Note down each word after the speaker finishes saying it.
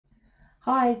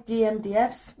Hi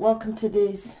DMDFs, welcome to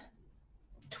this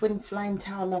Twin Flame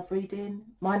Tower Love reading.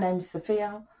 My name's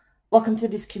Sophia. Welcome to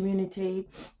this community.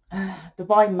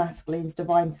 Divine masculines,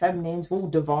 divine feminines, all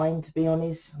divine to be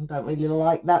honest. I don't really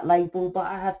like that label, but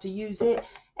I have to use it.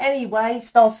 Anyway,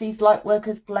 starseeds,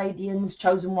 lightworkers, Palladians,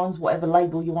 chosen ones, whatever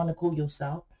label you want to call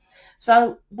yourself.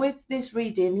 So with this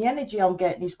reading, the energy I'm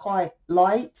getting is quite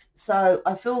light. So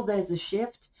I feel there's a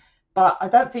shift. But I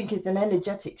don't think it's an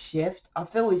energetic shift. I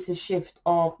feel it's a shift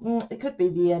of, it could be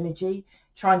the energy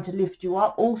trying to lift you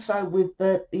up. Also with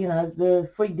the,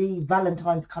 the 3D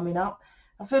Valentine's coming up.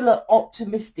 I feel an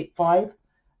optimistic vibe,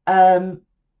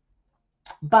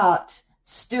 but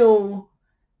still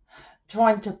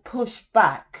trying to push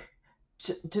back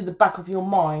to the back of your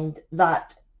mind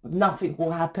that nothing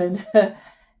will happen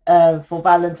for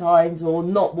Valentine's, or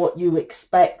not what you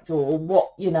expect, or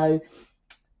what,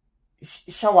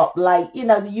 show up late,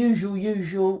 the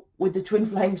usual with the twin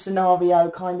flame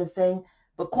scenario kind of thing,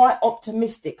 but quite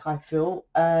optimistic I feel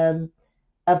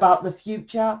about the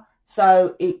future.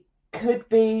 So it could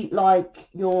be like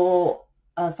you're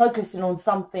focusing on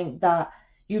something that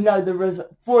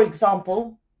for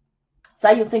example,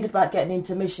 say you're thinking about getting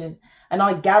into mission, and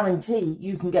I guarantee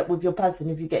you can get with your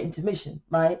person if you get into mission,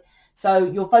 right? So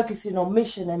you're focusing on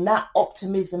mission and that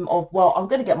optimism of, well, I'm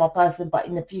going to get my person, but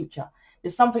in the future.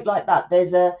 There's something like that.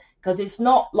 Because it's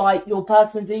not like your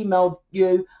person's emailed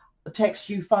you, text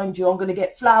you, phoned you, I'm going to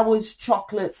get flowers,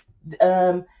 chocolates,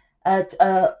 go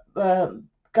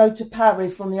to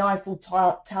Paris on the Eiffel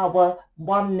Tower,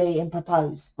 one knee and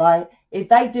propose, right? If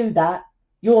they do that,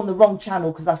 you're on the wrong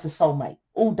channel, because that's a soulmate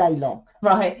all day long,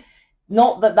 right?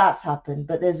 Not that that's happened,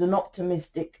 but there's an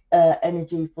optimistic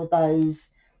energy for those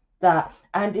that,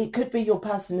 and it could be your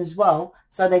person as well,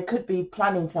 so they could be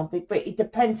planning something, but it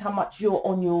depends how much you're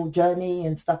on your journey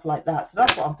and stuff like that. So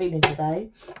that's what I'm feeling today.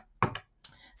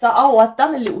 So I've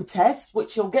done a little test,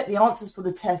 which you'll get the answers for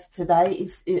the test today.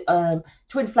 Is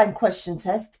twin flame question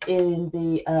test in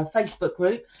the Facebook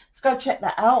group, so go check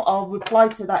that out. I'll reply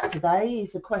to that today.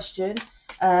 It's a question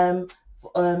to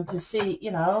see,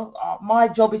 my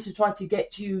job is to try to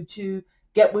get you to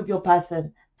get with your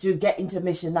person, to get into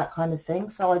mission, that kind of thing.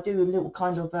 So I do a little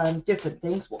kind of different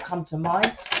things, what come to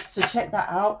mind. So check that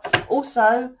out.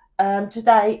 Also,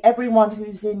 today, everyone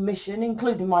who's in mission,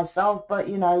 including myself, but,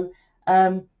 I'm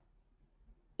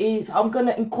going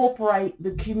to incorporate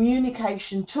the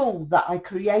communication tool that I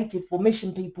created for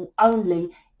mission people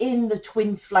only in the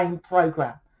Twin Flame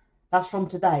program. That's from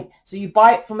today. So you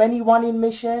buy it from anyone in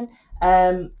mission,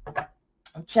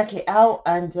 check it out,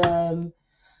 and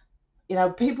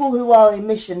people who are in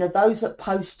mission are those that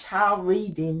post tarot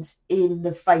readings in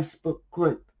the Facebook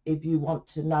group, if you want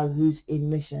to know who's in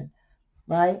mission,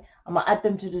 right? I'm going to add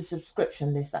them to the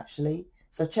subscription list, actually.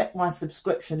 So check my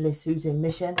subscription list, who's in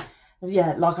mission.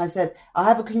 Yeah, like I said, I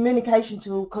have a communication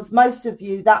tool, because most of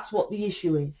you, that's what the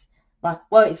issue is, right?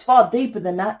 Well, it's far deeper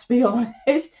than that, to be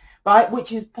honest, right?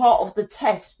 Which is part of the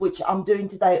test, which I'm doing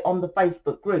today on the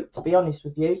Facebook group, to be honest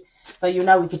with you. So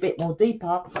it's a bit more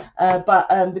deeper, but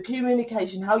the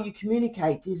communication, how you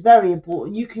communicate, is very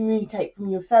important. You communicate from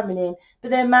your feminine,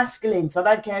 but they're masculine, so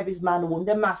I don't care if it's man or woman,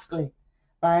 they're masculine,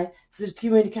 right? So the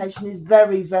communication is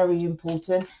very, very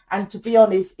important, and to be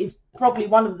honest, it's probably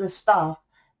one of the stuff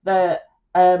that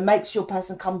makes your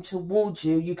person come towards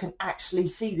you. You can actually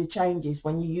see the changes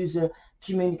when you use a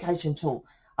communication tool.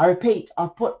 I repeat, I'm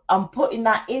putting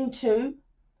that into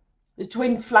the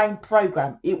Twin Flame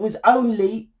program. It was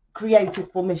only created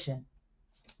for mission.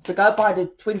 So go buy the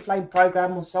Twin Flame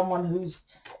program, or someone who's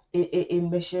in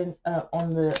mission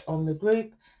on the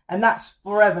group, and that's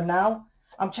forever now.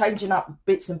 I'm changing up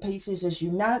bits and pieces, as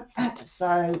you know.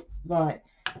 So right,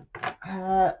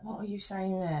 what are you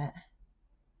saying there?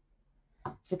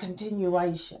 It's a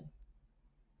continuation.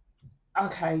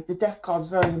 Okay, the death card's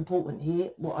very important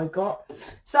here, what I got.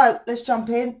 So let's jump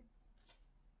in.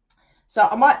 So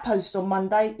I might post on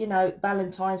Monday,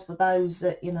 Valentine's, for those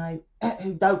that,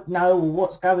 who don't know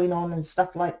what's going on and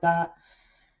stuff like that.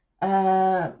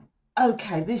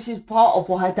 Okay, this is part of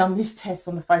why I've done this test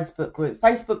on the Facebook group.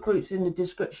 Facebook group's in the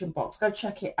description box. Go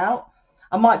check it out.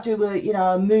 I might do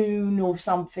a moon or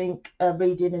something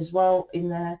reading as well in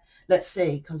there. Let's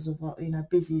see, because of what,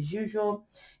 busy as usual.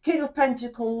 King of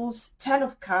Pentacles, 10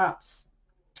 of Cups,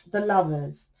 the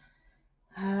Lovers.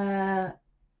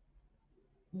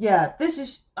 Yeah, this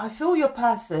is, I feel your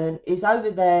person is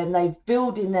over there and they've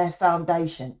building their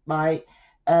foundation, right?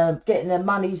 Getting their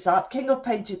monies up. King of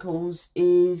Pentacles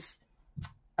is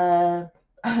Mr.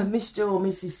 or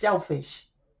Mrs. Selfish,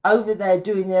 over there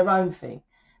doing their own thing,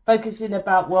 focusing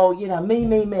about, well,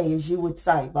 me, as you would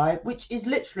say, right? Which is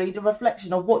literally the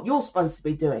reflection of what you're supposed to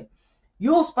be doing.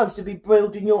 You're supposed to be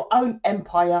building your own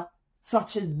empire,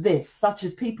 such as this, such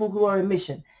as people who are in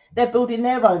mission. They're building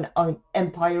their own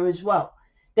empire as well.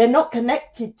 They're not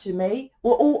connected to me.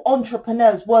 We're all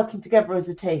entrepreneurs working together as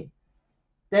a team.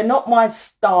 They're not my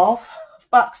staff.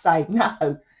 Fuck's sake,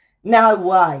 no. No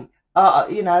way.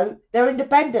 You know, they're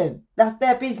independent. That's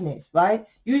their business, right?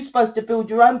 You're supposed to build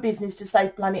your own business to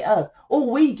save planet Earth.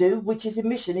 All we do, which is a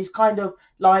mission, is kind of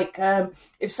like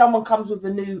if someone comes with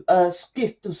a new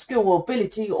gift or skill or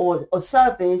ability or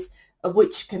service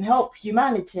which can help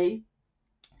humanity,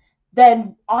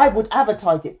 then I would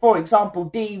advertise it. For example,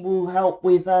 Dee will help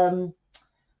with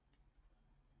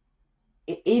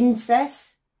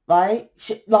incest, right?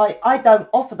 Like, I don't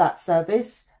offer that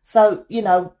service. So, you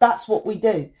know, that's what we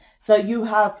do. So you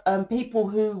have people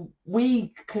who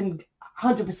we can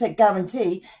 100%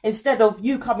 guarantee, instead of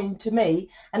you coming to me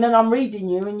and then I'm reading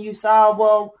you and you say, oh,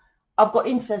 well, I've got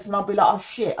incest, and I'll be like, oh,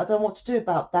 shit, I don't know what to do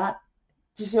about that.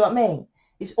 Do you see what I mean?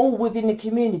 It's all within the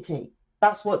community.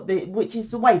 That's what which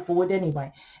is the way forward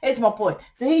anyway. It's my point.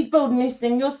 So he's building this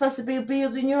thing. You're supposed to be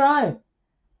building your own.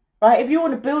 Right? If you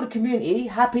want to build a community,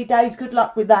 happy days, good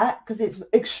luck with that, because it's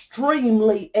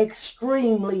extremely,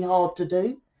 extremely hard to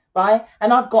do, right?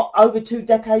 And I've got over 2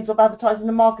 decades of advertising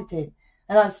and marketing,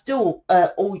 and I still,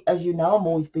 as you know, I'm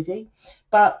always busy.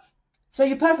 But so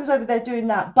your person's over there doing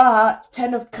that, but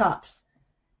 10 of Cups,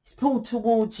 it's pulled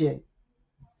towards you.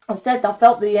 I said I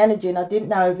felt the energy, and I didn't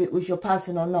know if it was your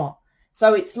person or not.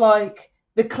 So it's like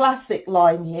the classic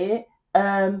line here.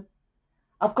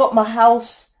 I've got my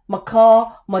house, my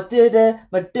car, my my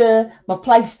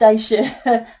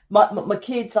PlayStation, my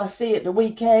kids I see at the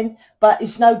weekend, but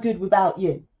it's no good without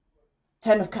you.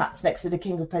 10 of Cups next to the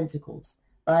King of Pentacles,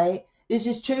 right? This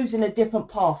is choosing a different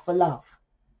path for love.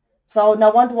 So no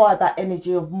wonder why that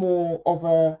energy of more of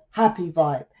a happy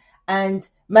vibe. And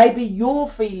maybe you're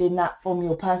feeling that from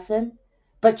your person,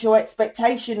 but your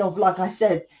expectation of, like I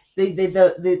said,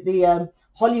 the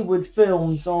Hollywood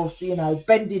films of, you know,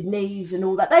 bended knees and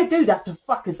all that, they do that to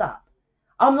fuck us up.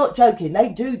 I'm not joking. They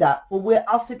do that for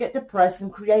us to get depressed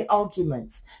and create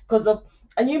arguments because of,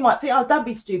 and you might think, oh, don't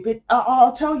be stupid.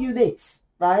 I'll tell you this,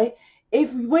 right?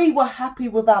 If we were happy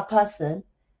with our person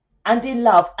and in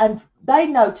love, and they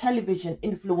know television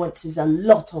influences a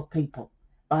lot of people,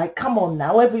 right? Come on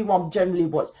now, everyone generally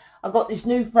watches. I got this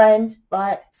new friend,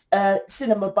 right?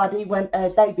 Cinema buddy when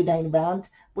David ain't around,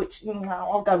 which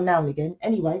I'll go now and again.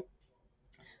 Anyway,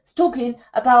 he's talking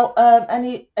about and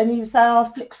he was saying I'll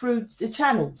flick through the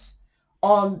channels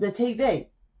on the TV,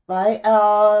 right? And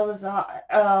I was like,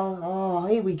 oh,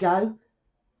 here we go.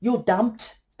 You're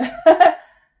dumped.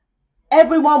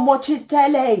 Everyone watches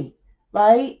telly.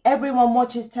 Right? Everyone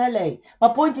watches telly. My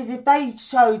point is, if they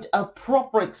showed a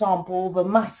proper example of a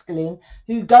masculine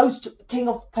who goes to King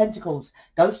of Pentacles,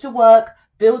 goes to work,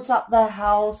 builds up their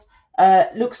house,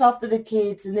 looks after the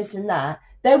kids and this and that,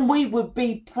 then we would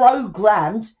be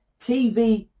programmed,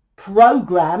 TV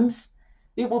programs,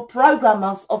 it will program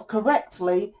us of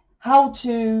correctly how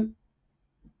to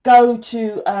go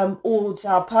towards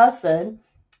our person,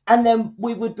 and then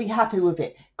we would be happy with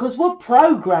it, because we're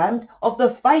programmed of the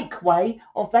fake way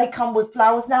of they come with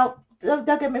flowers. Now, don't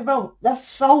get me wrong, that's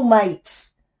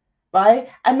soulmates, right?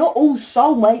 And not all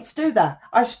soulmates do that.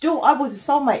 I was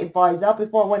a soulmate advisor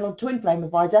before I went on Twin Flame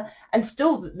advisor, and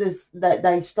still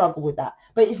they struggle with that.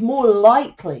 But it's more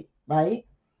likely, right?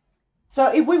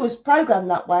 So if we was programmed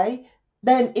that way,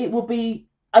 then it will be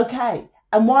okay.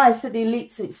 And why I said the elite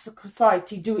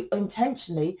society do it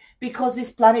intentionally, because this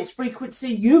planet's frequency,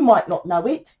 you might not know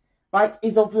it, right,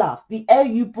 is of love. The air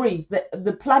you breathe,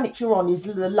 the planet you're on is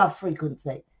the love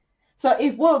frequency. So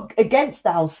if we're against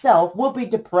ourselves, we'll be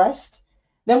depressed.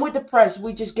 Then we're depressed,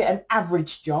 we just get an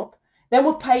average job. Then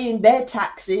we're paying their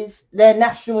taxes, their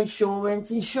national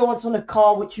insurance on a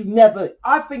car, which you never,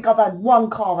 I think I've had 1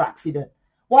 car accident.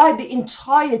 Why the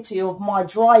entirety of my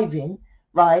driving,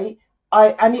 right,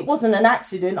 and it wasn't an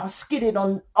accident, I skidded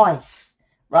on ice,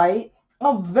 right?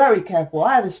 I'm very careful.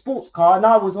 I had a sports car and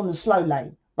I was on the slow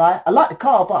lane, right? I like the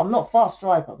car, but I'm not a fast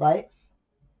driver, right?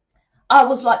 I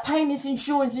was like paying this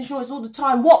insurance all the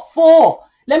time. What for?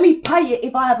 Let me pay it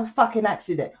if I have a fucking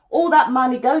accident. All that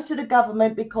money goes to the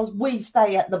government because we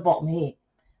stay at the bottom here,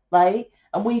 right?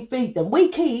 And we feed them. We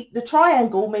keep, the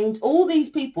triangle means all these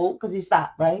people, because it's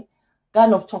that, right?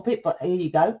 Going off topic, but here you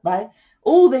go, right?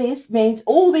 All this means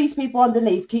all these people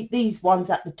underneath keep these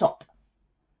ones at the top,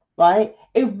 right?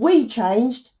 If we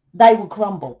changed, they would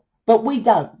crumble. But we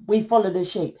don't. We follow the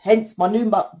sheep. Hence, my new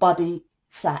buddy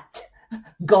sat,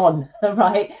 gone,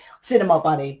 right? Cinema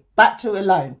buddy, back to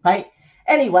alone, right?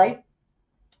 Anyway,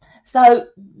 so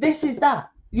this is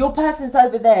that. Your person's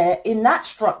over there in that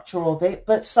structure of it,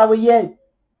 but so are you.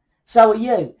 So are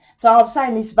you. So I'm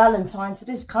saying this Valentine's,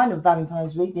 this kind of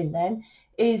Valentine's reading then,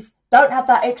 is don't have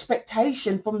that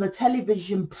expectation from the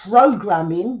television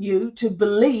programming you to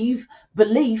belief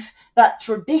that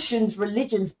traditions,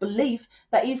 religions, belief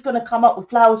that he's going to come up with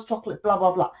flowers, chocolate, blah,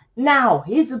 blah, blah. Now,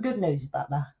 here's the good news about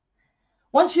that.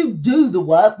 Once you do the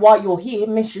work while you're here,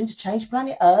 mission to change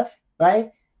planet Earth,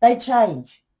 right, they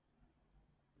change.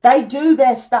 They do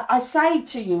their stuff. I say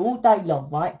to you all day long,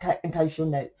 right, in case you'll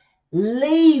know,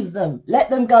 leave them. Let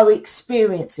them go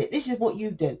experience it. This is what you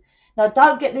do. Now,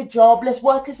 don't get the job. Let's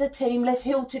work as a team. Let's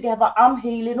heal together. I'm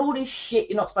healing. All this shit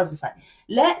you're not supposed to say.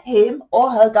 Let him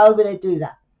or her go over there do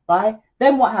that, right?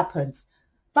 Then what happens?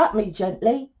 Fuck me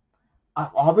gently.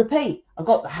 I'll repeat. I've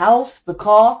got the house, the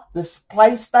car, the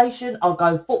PlayStation. I'll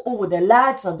go football with the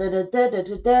lads.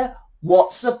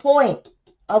 What's the point?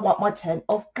 I want my 10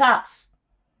 of cups.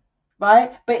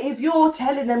 Right? But if you're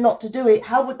telling them not to do it,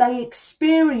 how would they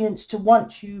experience to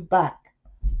want you back?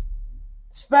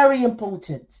 It's very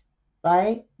important,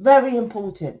 right? Very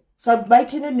important. So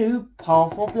making a new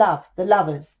path of love, the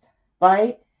lovers,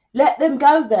 right? Let them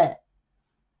go there.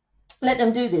 Let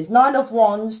them do this. 9 of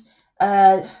Wands,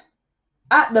 at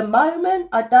the moment,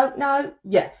 I don't know.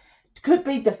 Yeah, could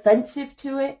be defensive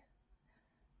to it.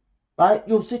 Right,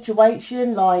 your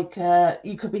situation, like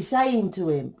you could be saying to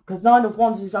him, because 9 of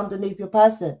Wands is underneath your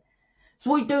person.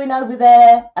 So what are you doing over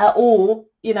there? Or,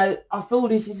 you know, I feel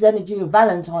this is energy of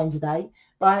Valentine's Day,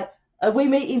 right? Are we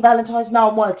meeting Valentine's? No,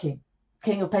 I'm working.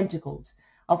 King of Pentacles.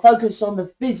 I'm focused on the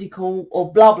physical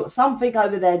or blah, blah, something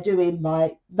over there doing,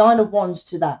 right? 9 of Wands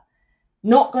to that.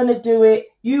 Not going to do it.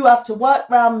 You have to work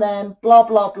around them, blah,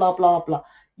 blah, blah, blah, blah.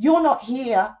 You're not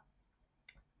here.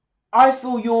 I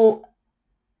feel you're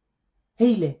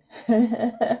healing.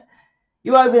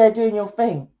 You're over there doing your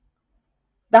thing.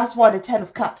 That's why the 10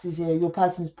 of Cups is here. Your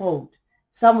person's pulled.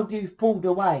 Some of you've pulled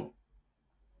away.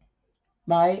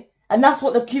 Right? And that's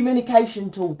what the communication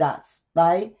tool does.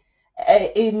 Right?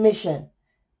 In mission,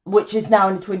 which is now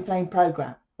in the Twin Flame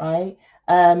program. Right?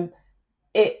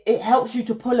 It helps you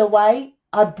to pull away.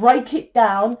 I break it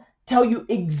down, tell you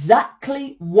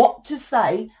exactly what to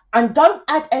say, and don't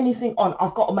add anything on.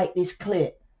 I've got to make this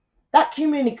clear. That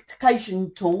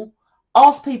communication tool,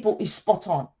 ask people, is spot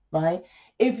on, right?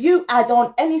 If you add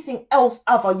on anything else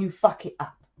other, you fuck it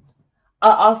up.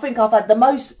 I think I've had the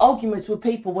most arguments with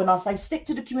people when I say stick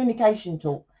to the communication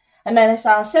tool. And then they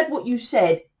say, I said what you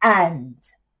said, and.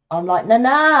 I'm like,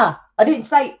 nah, I didn't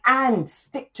say and.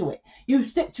 Stick to it. You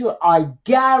stick to it, I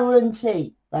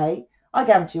guarantee, right? I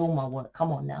guarantee all my work.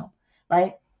 Come on now,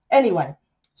 right? Anyway,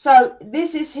 so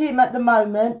this is him at the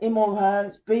moment, him or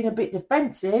her, being a bit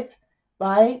defensive,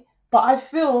 right? But I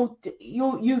feel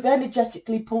you've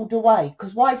energetically pulled away.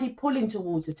 Because why is he pulling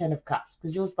towards the 10 of Cups?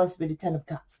 Because you're supposed to be the 10 of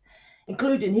Cups.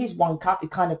 Including his 1 cup,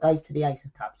 it kind of goes to the Ace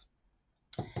of Cups.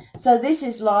 So this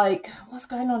is like, what's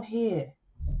going on here?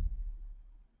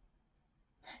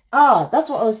 Ah, that's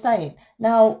what I was saying.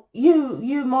 Now,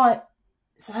 you might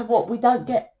say, what, we don't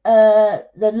get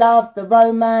the love, the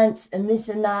romance, and this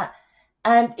and that.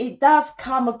 And it does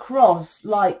come across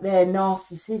like they're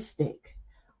narcissistic.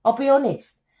 I'll be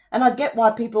honest. And I get why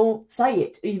people say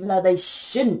it, even though they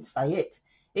shouldn't say it.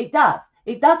 It does.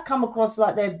 It does come across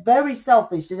like they're very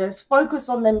selfish. They're focused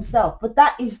on themselves. But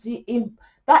that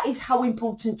is how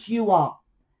important you are.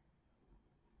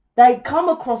 They come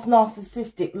across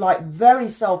narcissistic, like very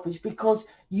selfish, because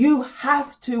you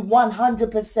have to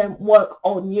 100% work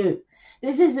on you.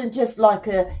 This isn't just like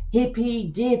a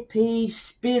hippy-dippy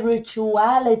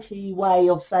spirituality way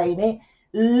of saying it.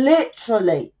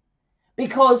 Literally.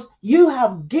 Because you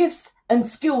have gifts and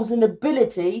skills and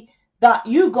ability that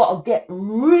you got to get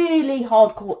really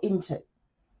hardcore into.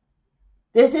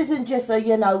 This isn't just a,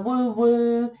 you know,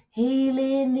 woo-woo,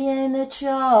 healing the inner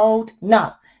child.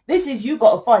 No. This is, you've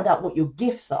got to find out what your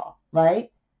gifts are, right?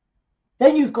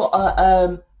 Then you've got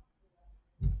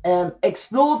to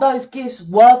explore those gifts,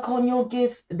 work on your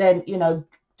gifts, then, you know,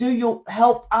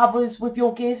 help others with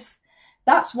your gifts.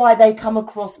 That's why they come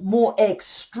across more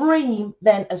extreme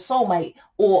than a soulmate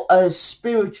or a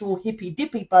spiritual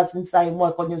hippy-dippy person saying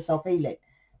work on your self-healing.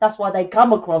 That's why they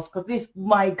come across, because this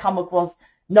may come across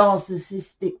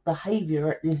narcissistic behavior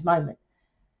at this moment.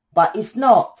 But it's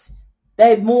not.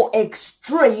 They're more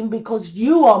extreme because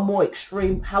you are more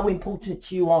extreme how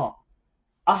important you are.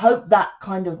 I hope that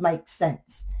kind of makes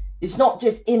sense. It's not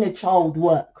just inner child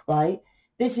work, right?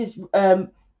 This is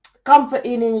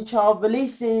comforting inner child,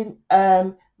 releasing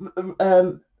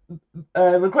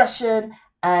regression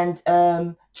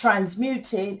and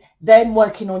transmuting, then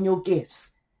working on your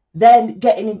gifts. then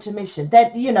getting into mission.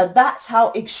 Then, you know, that's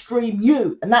how extreme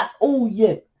you, and that's all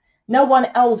you. No one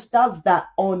else does that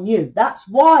on you. That's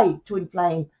why twin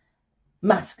flame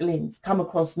masculines come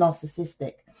across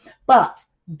narcissistic. But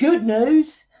good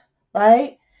news,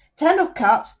 right? 10 of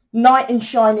Cups, knight in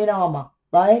shining armor,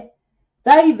 right?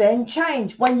 They then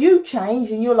change. When you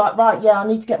change and you're like, right, yeah, I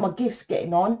need to get my gifts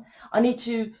getting on. I need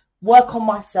to work on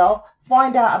myself,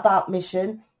 find out about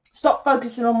mission, stop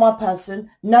focusing on my person,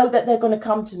 know that they're going to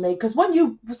come to me. Because when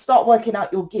you start working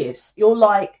out your gifts, you're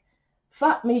like,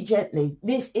 fuck me gently.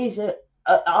 This is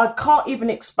I can't even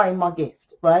explain my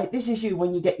gift, right? This is you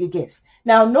when you get your gifts.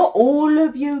 Now, not all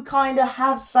of you kind of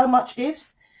have so much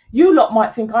gifts. You lot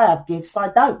might think I have gifts. I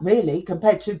don't really,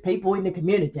 compared to people in the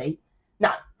community.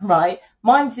 No, right?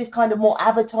 Mine's this kind of more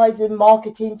advertising,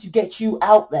 marketing to get you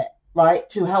out there, right?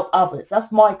 To help others.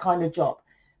 That's my kind of job.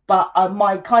 But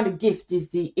my kind of gift is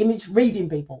the image reading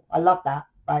people. I love that,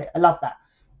 right? I love that.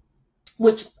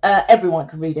 Which everyone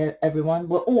can read, everyone.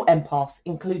 We're all empaths,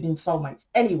 including soulmates.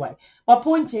 Anyway, my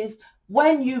point is,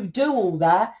 when you do all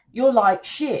that, you're like,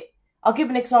 shit. I'll give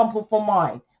an example for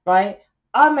mine, right?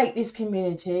 I make this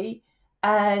community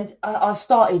and I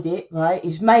started it, right?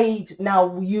 It's made,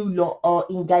 now you lot are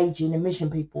engaging and mission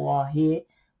people are here,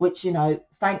 which, you know,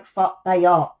 thank fuck they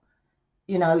are.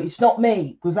 You know, it's not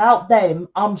me. Without them,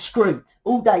 I'm screwed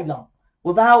all day long.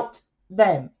 Without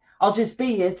them, I'll just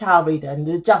be a tarot reader, and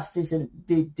it just isn't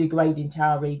degrading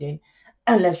tarot reading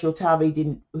unless you're tarot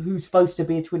reading who's supposed to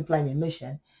be a twin flame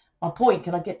mission. My point,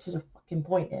 can I get to the fucking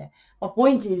point here? My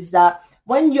point is that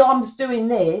when I was doing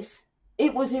this,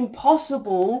 it was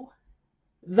impossible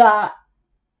that,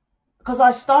 because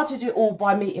I started it all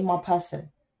by meeting my person.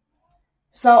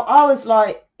 So I was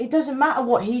like, it doesn't matter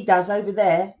what he does over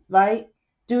there, right?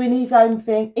 Doing his own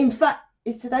thing. In fact,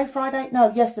 is today Friday?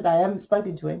 No, yesterday. I haven't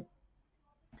spoken to him.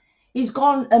 He's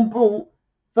gone and brought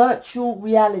virtual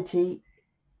reality,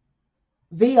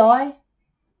 VI,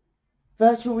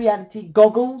 virtual reality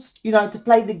goggles, you know, to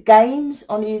play the games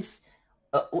on his,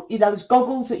 you know, those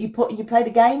goggles that you put and you play the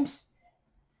games.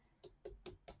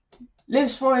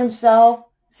 Lives for himself,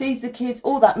 sees the kids,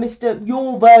 all that, Mr.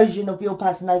 Your version of your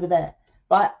person over there,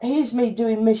 right? Here's me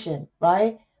doing mission,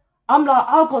 right? I'm like,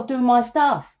 I've got to do my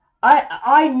stuff.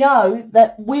 I know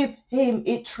that with him,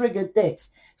 it triggered this.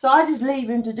 So I just leave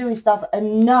him to do his stuff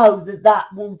and know that that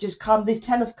will just come, this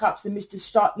 10 of Cups and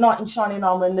Mr. Knight in Shining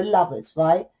Armor and the Lovers,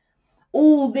 right?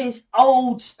 All this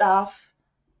old stuff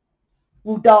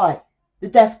will die, the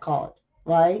death card,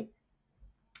 right?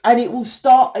 And it will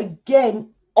start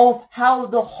again of how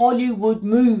the Hollywood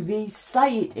movies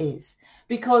say it is.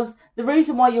 Because the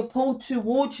reason why you're pulled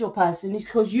towards your person is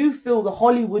because you feel the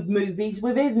Hollywood movies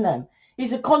within them.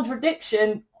 It's a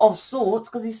contradiction of sorts,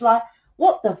 because it's like,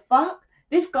 what the fuck?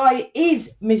 This guy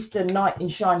is Mr. Knight in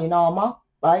Shining Armor,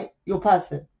 right? Your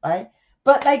person, right?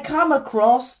 But they come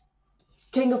across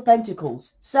King of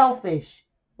Pentacles, selfish,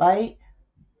 right?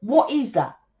 What is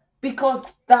that? Because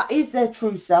that is their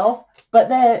true self, but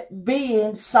they're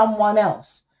being someone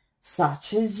else,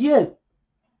 such as you.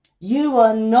 You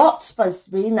are not supposed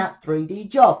to be in that 3D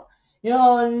job.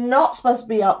 You're not supposed to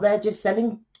be up there just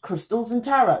selling crystals and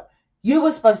tarot. You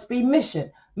were supposed to be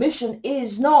mission. Mission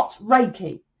is not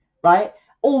Reiki, right?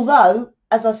 Although,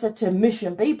 as I said to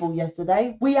mission people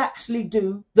yesterday, we actually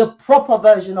do the proper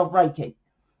version of Reiki.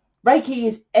 Reiki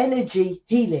is energy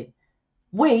healing.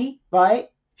 We,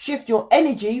 right, shift your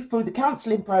energy through the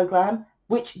counseling program,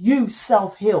 which you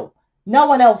self-heal. No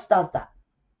one else does that.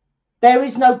 There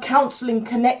is no counseling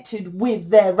connected with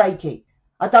their Reiki.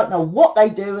 I don't know what they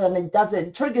do, and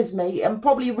it triggers me, and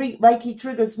probably Reiki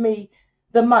triggers me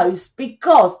the most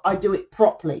because I do it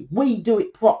properly. We do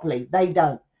it properly. They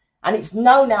don't. And it's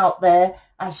known out there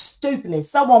as stupidness.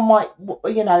 Someone might,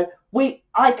 you know,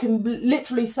 I can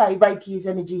literally say Reiki is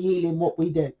energy healing, what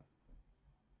we do.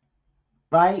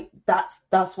 Right?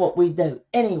 That's what we do.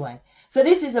 Anyway, so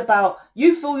this is about,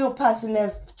 you feel your person,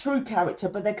 their true character,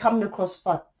 but they're coming across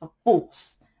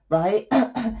false, right?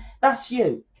 That's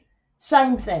you.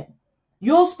 Same thing.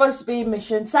 You're supposed to be in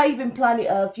mission, saving planet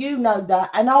Earth. You know that.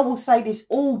 And I will say this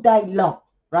all day long,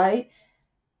 right?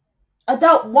 I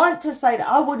don't want to say that.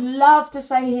 I would love to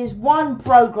say here's one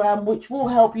program which will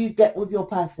help you get with your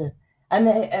person. And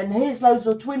here's loads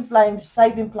of twin flames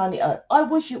saving planet Earth. I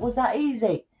wish it was that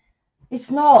easy. It's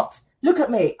not. Look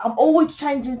at me. I'm always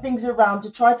changing things around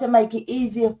to try to make it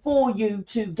easier for you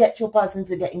to get your person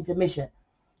to get into mission.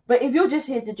 But if you're just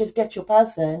here to just get your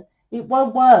person, it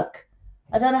won't work.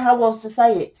 I don't know how else to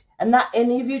say it. And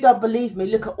if you don't believe me,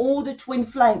 look at all the twin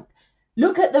flame.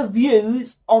 Look at the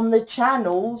views on the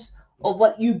channels of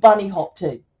what you bunny hop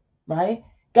to, right?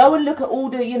 Go and look at all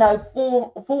the, you know,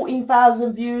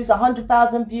 14,000 views,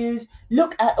 100,000 views.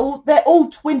 Look at all, they're all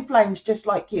twin flames just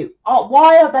like you.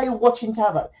 Why are they watching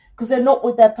tarot? Because they're not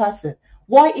with their person.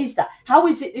 Why is that? How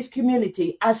is it this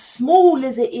community, as small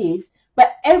as it is,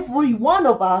 but every one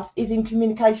of us is in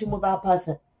communication with our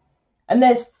person? And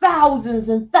there's thousands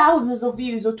and thousands of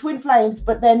views of twin flames,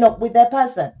 but they're not with their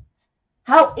person.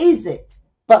 How is it?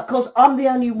 Because I'm the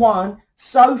only one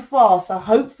so far, so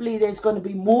hopefully there's going to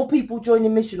be more people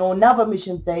joining mission or another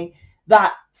mission thing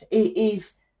that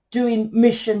is doing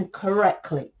mission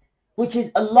correctly, which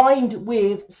is aligned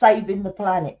with saving the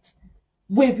planet,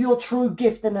 with your true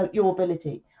gift and your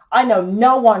ability. I know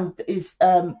no one is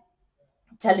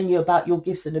telling you about your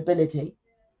gifts and ability.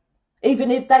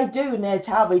 Even if they do and they're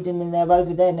tarot reading and they're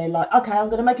over there and they're like, okay, I'm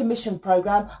going to make a mission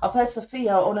program. I've heard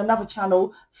Sophia on another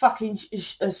channel fucking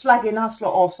slagging us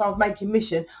lot off, so I'm making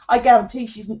mission. I guarantee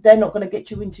they're not going to get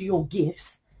you into your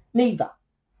gifts, neither.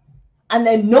 And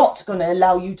they're not going to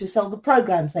allow you to sell the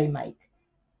programs they make.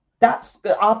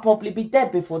 I'll probably be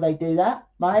dead before they do that,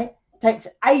 right? It takes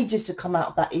ages to come out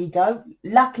of that ego.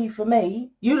 Lucky for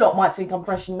me, you lot might think I'm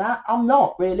fresh in that. I'm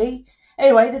not really.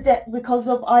 Anyway, because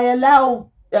of I allow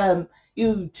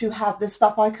you to have the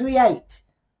stuff I create,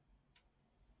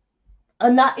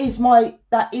 and that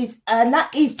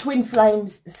is twin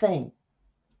flames thing.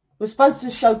 We're supposed to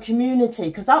show community,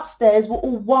 because upstairs we're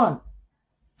all one.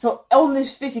 So on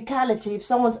this physicality, if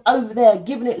someone's over there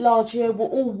giving it large here, we're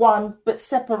all one but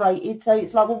separated. So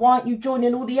it's like, well, why aren't you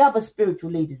joining all the other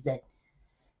spiritual leaders then?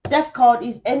 Death card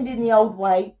is ending the old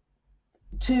way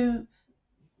to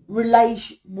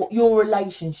your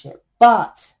relationship,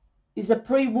 but is a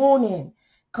pre-warning,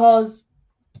 because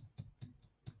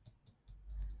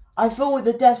I feel with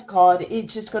the death card,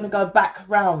 it's just going to go back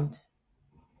round.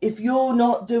 If you're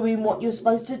not doing what you're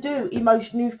supposed to do,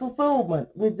 emotional fulfillment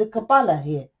with the Kabbalah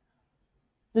here,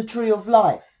 the tree of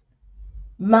life,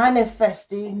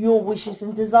 manifesting your wishes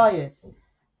and desires,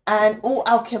 and all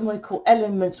alchemical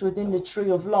elements within the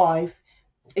tree of life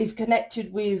is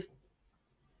connected with,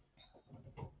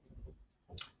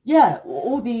 yeah,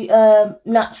 all the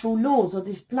natural laws of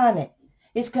this planet.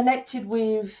 It's connected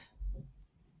with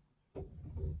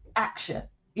action.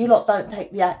 You lot don't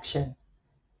take the action.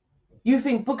 You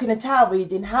think booking a tarot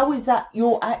reading, how is that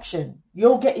your action?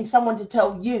 You're getting someone to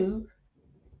tell you,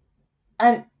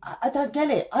 and I don't get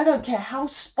it. I don't care how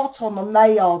spot on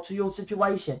they are to your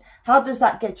situation. How does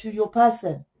that get to your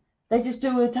person? They just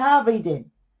do a tarot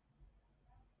reading.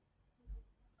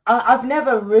 I've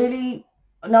never really...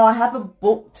 No, I haven't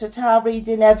booked a tarot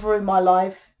reading ever in my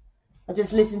life. I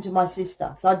just listen to my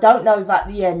sister. So I don't know if at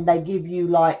the end they give you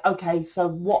like, okay, so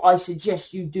what I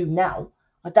suggest you do now.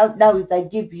 I don't know if they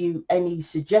give you any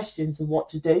suggestions of what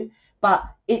to do, but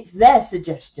it's their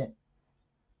suggestion.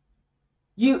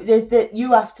 You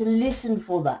have to listen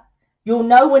for that. You'll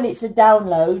know when it's a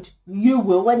download. You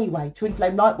will anyway, Twin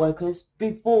Flame Lightworkers,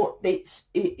 before it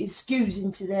skews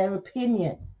into their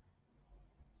opinion.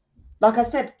 Like I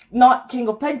said, King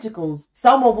of Pentacles,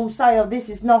 someone will say, oh, this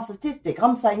is narcissistic.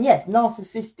 I'm saying, yes,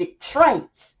 narcissistic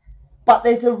traits. But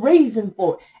there's a reason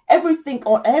for it. Everything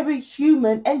on every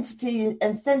human entity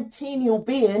and centennial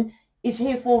being is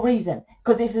here for a reason.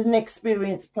 Because this is an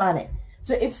experienced planet.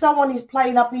 So if someone is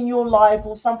playing up in your life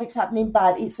or something's happening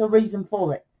bad, it's a reason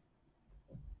for it.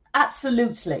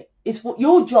 Absolutely. It's what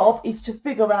your job is to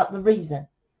figure out the reason.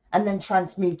 And then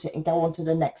transmute it and go on to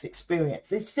the next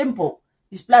experience. It's simple.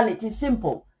 This planet is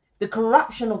simple. The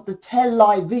corruption of the tell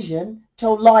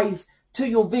lies to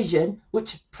your vision,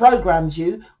 which programs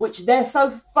you, which they're so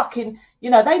fucking, you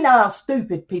know, they know how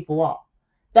stupid people are.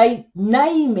 They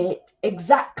name it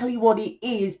exactly what it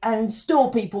is, and still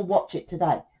people watch it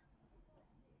today.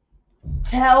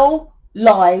 Tell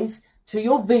lies to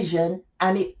your vision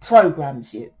and it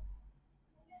programs you.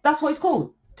 That's what it's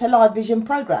called. Tell lie vision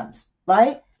programs,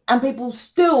 right? And people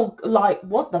still like,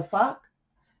 what the fuck?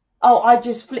 Oh, I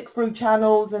just flick through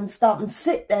channels and stuff and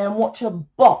sit there and watch a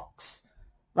box,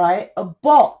 right? A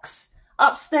box.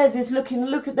 Upstairs is look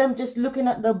at them just looking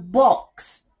at the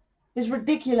box. It's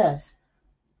ridiculous.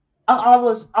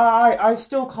 I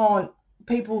still can't,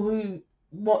 people who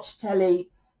watch telly,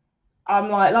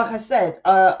 I'm like I said,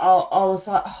 I was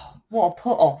like, oh, what a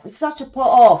put off. It's such a put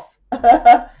off.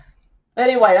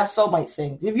 Anyway, that's soulmate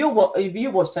things. If you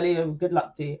watch telly, good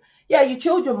luck to you. Yeah, your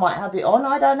children might have it on.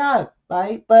 I don't know,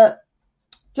 right? But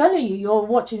generally, you're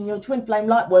watching your Twin Flame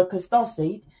Lightworker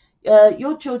Starseed.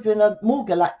 Your children are more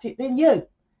galactic than you.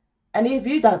 And if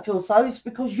you don't feel so, it's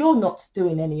because you're not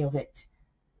doing any of it.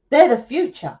 They're the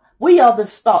future. We are the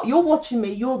start. You're watching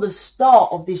me. You're the start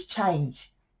of this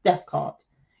change, Death card.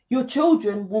 Your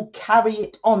children will carry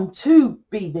it on to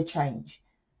be the change.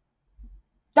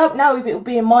 Don't know if it will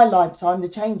be in my lifetime, the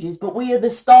changes, but we are the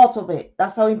start of it.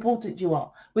 That's how important you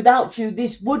are. Without you,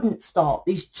 this wouldn't start,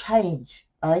 this change,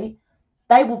 right?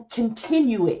 They will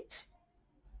continue it.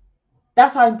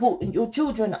 That's how important your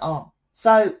children are.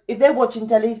 So if they're watching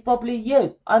telly, it's probably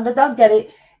you. And I don't get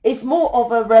it. It's more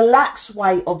of a relaxed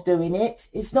way of doing it.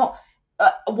 It's not,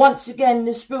 once again,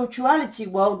 the spirituality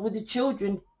world with the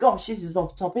children. Gosh, this is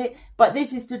off topic. But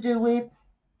this is to do with,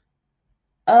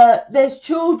 there's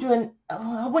children,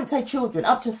 I wouldn't say children,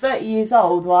 up to 30 years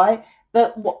old, right,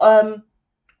 that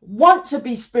want to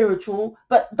be spiritual,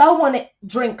 but don't want to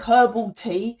drink herbal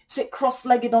tea, sit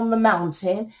cross-legged on the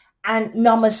mountain and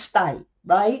namaste,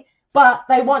 right? But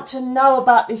they want to know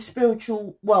about this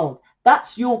spiritual world.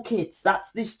 That's your kids.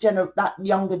 That's this that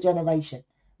younger generation.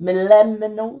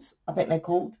 Millennials, I think they're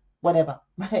called, whatever,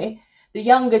 right? The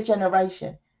younger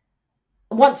generation.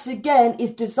 Once again,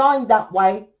 is designed that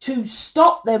way to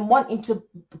stop them wanting to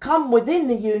come within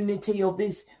the unity of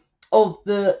this, of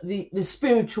the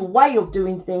spiritual way of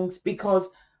doing things, because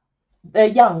they're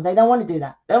young. They don't want to do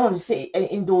that. They don't want to sit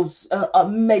indoors,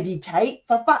 meditate,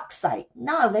 for fuck's sake.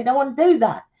 No, they don't want to do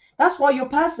that. That's why your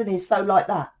person is so like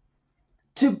that.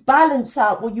 To balance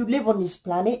out, well, you live on this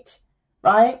planet,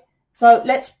 right? So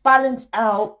let's balance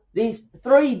out this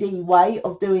 3D way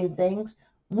of doing things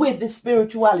with the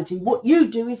spirituality. What you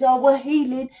do is, oh, we're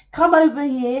healing. Come over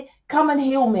here. Come and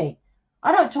heal me.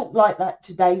 I don't talk like that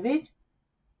to David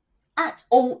at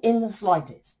all, in the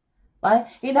slightest. Right?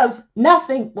 He knows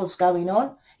nothing what's going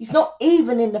on. He's not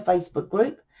even in the Facebook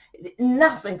group.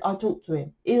 Nothing. I talk to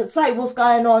him. He'll say what's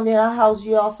going on, you know, how's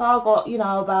you? So I got, you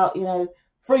know, about, you know,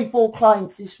 3-4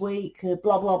 clients this week,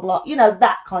 blah, blah, blah. You know,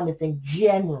 that kind of thing,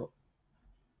 general.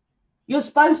 You're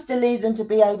supposed to leave them to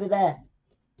be over there,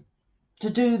 to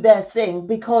do their thing,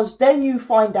 because then you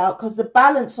find out, because the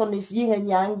balance on this yin and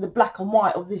yang, the black and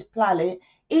white of this planet,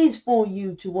 is for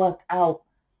you to work out.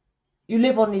 You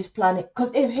live on this planet,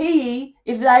 because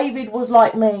if David was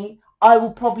like me, I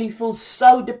will probably feel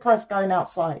so depressed going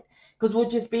outside, because we'll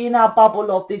just be in our bubble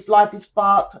of this life is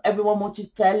fucked, everyone watches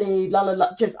telly, la la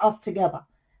la, just us together,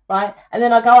 right? And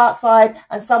then I go outside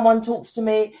and someone talks to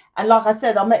me, and like I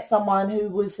said, I met someone who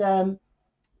was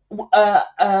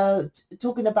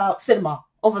talking about cinema,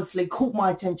 obviously caught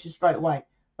my attention straight away,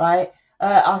 right?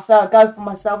 I said, I go for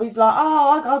myself. He's like,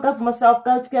 oh, I'll go for myself,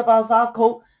 go together. I was like,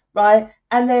 cool, right?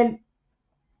 And then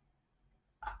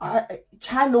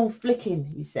channel flicking,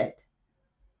 he said.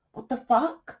 What the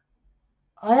fuck?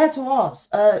 I had to ask,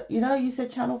 you know, you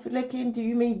said channel flicking, do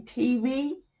you mean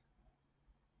TV?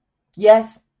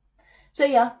 Yes. So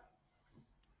yeah,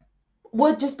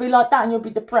 would just be like that and you'll be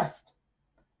depressed.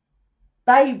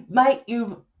 They make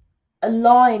you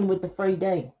align with the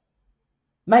 3D,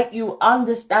 make you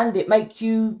understand it, make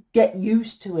you get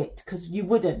used to it, because you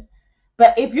wouldn't.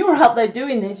 But if you're out there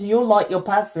doing this and you're like your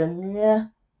person, yeah,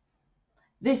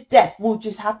 this death will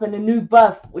just happen, a new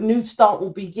birth, a new start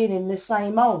will begin in the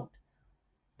same old.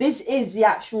 This is the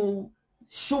actual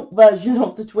short version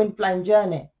of the twin flame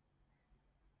journey.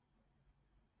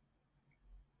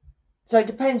 So it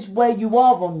depends where you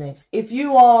are on this. If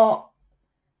you are,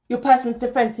 your person's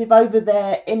defensive over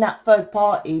there in that third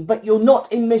party, but you're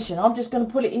not in mission, I'm just going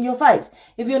to put it in your face.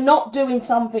 If you're not doing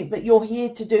something that you're here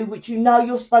to do, which you know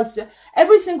you're supposed to,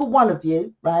 every single one of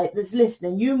you, right, that's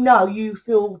listening, you know you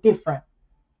feel different,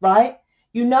 right?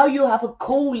 You know you have a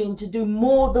calling to do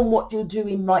more than what you're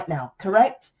doing right now,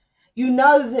 correct? You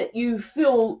know that you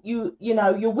feel, you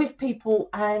know, you're with people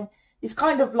and it's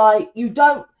kind of like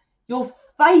you're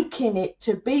faking it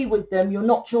to be with them. You're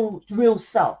not your real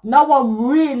self. No one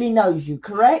really knows you,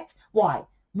 correct? Why?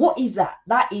 What is that?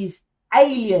 That is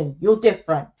alien. You're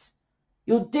different.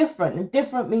 You're different, and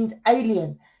different means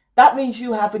alien. That means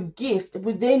you have a gift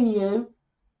within you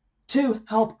to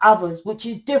help others, which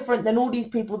is different than all these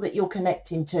people that you're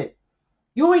connecting to.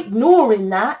 You're ignoring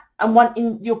that and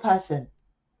wanting your person.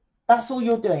 That's all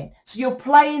you're doing. So you're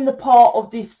playing the part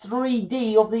of this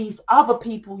 3D of these other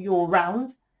people you're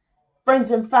around,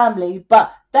 friends and family,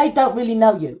 but they don't really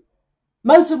know you.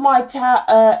 Most of my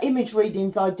image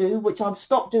readings I do, which I've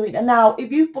stopped doing, and now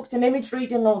if you've booked an image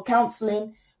reading or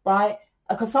counselling, right,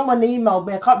 because someone emailed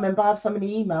me, I can't remember, I have so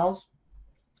many emails,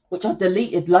 which I've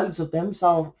deleted loads of them,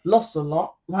 so I've lost a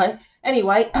lot, right?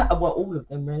 Anyway, well, all of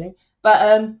them really, but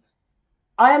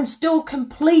I am still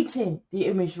completing the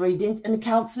image readings and the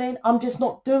counselling. I'm just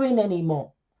not doing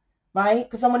anymore, right?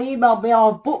 Because someone emailed me,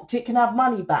 oh, I've booked it, can I have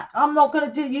money back? I'm not going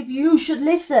to do it. You should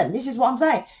listen. This is what I'm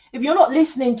saying. If you're not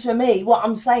listening to me, what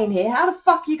I'm saying here, how the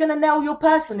fuck are you going to nail your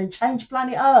person and change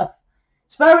planet Earth?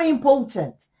 It's very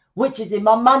important, which is in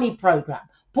my money program.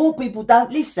 Poor people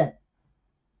don't listen.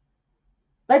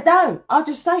 They don't. I'll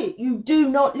just say it. You do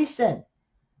not listen.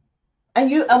 And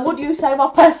what do you say? My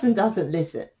person doesn't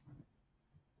listen.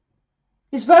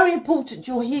 It's very important.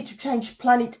 You're here to change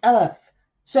planet Earth.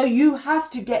 So you have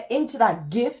to get into that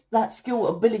gift, that skill,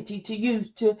 ability to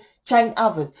use to change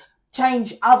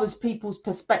others people's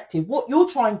perspective. What you're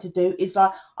trying to do is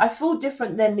like, I feel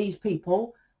different than these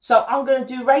people, so I'm going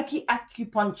to do Reiki,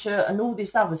 acupuncture and all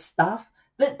this other stuff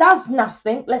that does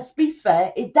nothing. Let's be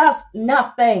fair, it does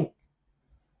nothing.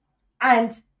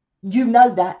 And you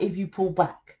know that if you pull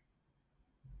back.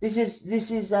 This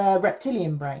is a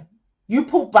reptilian brain. You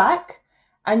pull back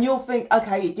and you'll think,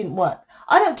 okay, it didn't work.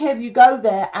 I don't care if you go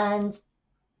there and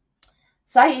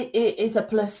say it is a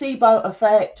placebo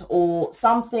effect or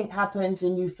something happens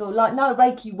and you feel like, no,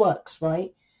 Reiki works,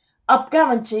 right? I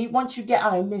guarantee once you get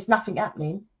home, there's nothing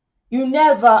happening. You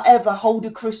never, ever hold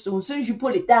a crystal. As soon as you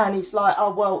put it down, it's like,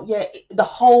 oh, well, yeah, the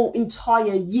whole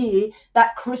entire year,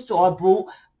 that crystal I brought,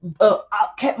 I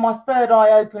kept my third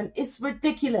eye open. It's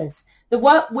ridiculous. The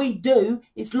work we do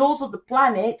is laws of the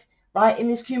planet, right, in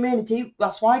this community.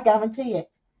 That's why I guarantee it.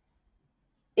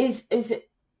 Is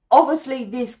obviously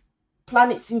this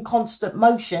planet's in constant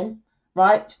motion,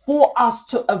 right, for us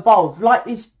to evolve, like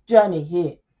this journey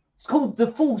here. It's called the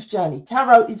Fool's Journey.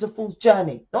 Tarot is a fool's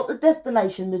journey, not the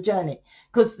destination, the journey,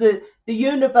 because the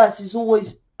universe is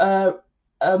always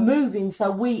moving,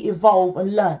 so we evolve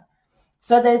and learn.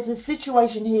 So there's a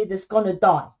situation here that's going to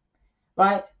die,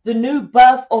 right? The new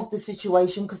birth of the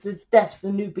situation, because there's deaths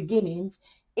and new beginnings,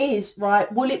 is,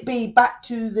 right, will it be back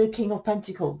to the King of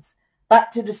Pentacles?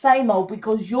 Back to the same old,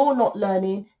 because you're not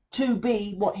learning to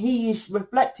be what he is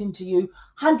reflecting to you,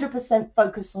 100%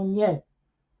 focus on you.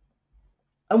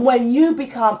 And when you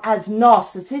become as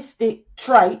narcissistic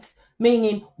traits,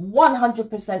 meaning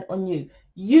 100% on you,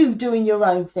 you doing your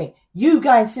own thing, you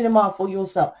going cinema for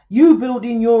yourself, you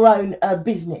building your own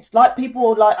business, like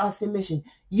people like us in mission,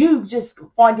 you just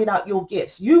finding out your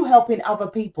gifts, you helping other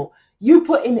people, you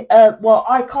putting, well,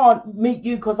 I can't meet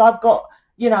you because I've got,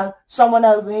 you know, someone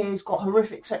over here who's got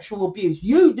horrific sexual abuse.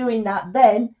 You doing that,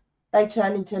 then they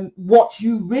turn into what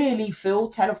you really feel,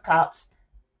 10 of Cups,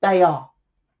 they are.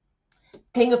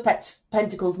 King of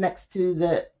Pentacles next to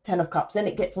the 10 of Cups, then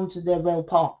it gets onto their real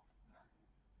path.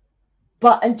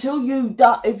 But until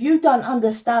if you don't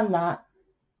understand that,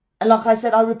 and like I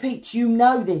said, I repeat, you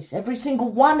know this. Every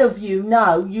single one of you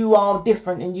know you are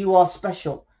different and you are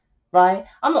special, right?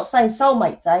 I'm not saying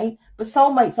soulmates ain't, but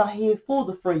soulmates are here for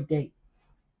the 3D.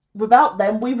 Without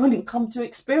them, we wouldn't come to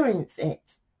experience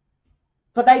it.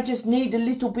 But they just need a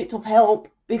little bit of help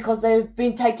because they've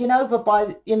been taken over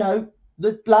by, you know,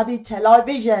 the bloody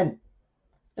television.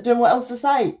 I don't know what else to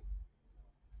say.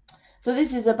 So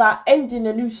this is about ending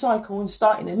a new cycle and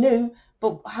starting a new,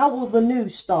 but how will the new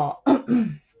start?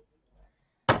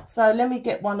 So let me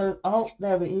get one of, oh,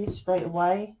 there it is straight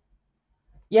away.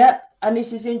 Yep, and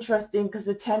this is interesting because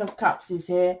the 10 of Cups is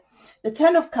here. The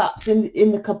 10 of Cups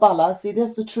in the Kabbalah, see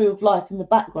there's the Tree of Life in the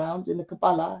background in the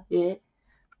Kabbalah here.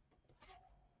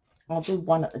 I'll do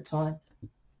one at a time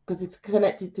because it's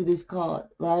connected to this card,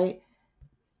 right?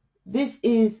 This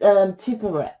is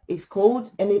Tiferet, it's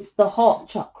called, and it's the heart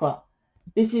chakra.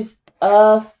 This is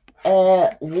earth,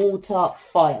 air, water,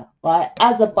 fire, right?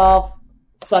 As above,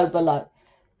 so below.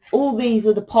 All these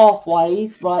are the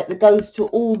pathways, right, that goes to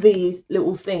all these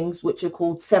little things which are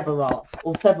called severas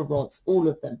or severods, all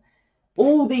of them.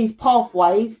 All these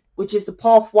pathways, which is the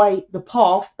pathway, the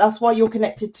path, that's why you're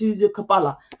connected to the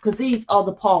Kabbalah, because these are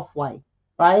the pathway,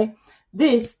 right?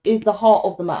 This is the heart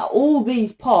of the matter. All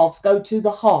these paths go to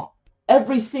the heart.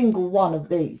 Every single one of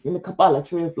these in the Kabbalah,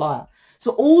 Tree of Life.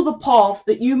 So all the path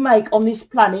that you make on this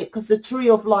planet, because the Tree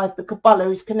of Life, the Kabbalah,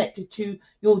 is connected to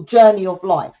your journey of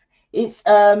life. It's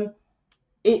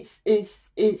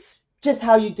just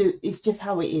how you do. It's just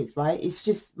how it is, right? It's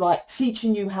just like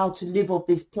teaching you how to live on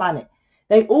this planet.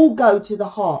 They all go to the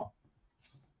heart.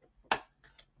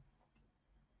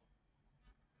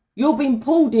 You're being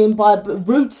pulled in by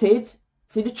rooted.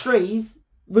 See the trees.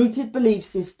 Rooted belief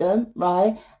system,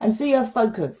 right? And see your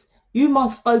focus. You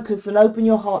must focus and open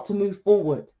your heart to move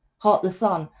forward. Heart the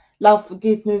sun. Love,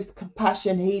 forgiveness,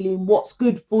 compassion, healing. What's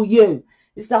good for you.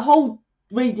 It's the whole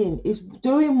reading. Is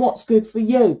doing what's good for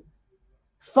you.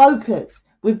 Focus.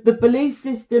 With the belief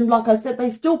system, like I said, they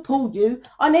still pulled you.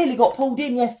 I nearly got pulled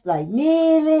in yesterday.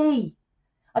 Nearly.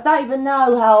 I don't even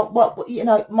know how, what you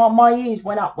know, my ears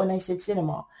went up when they said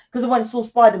cinema. Because I went and saw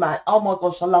Spider-Man. Oh my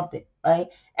gosh, I loved it. Right?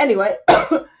 Anyway,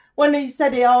 when he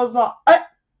said it, I was like,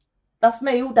 that's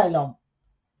me all day long.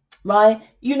 Right?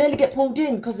 You nearly get pulled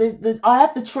in because I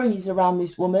have the trees around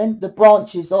this woman, the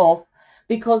branches off,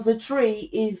 because the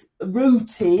tree is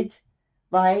rooted,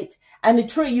 right? And the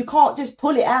tree, you can't just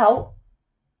pull it out.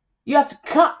 You have to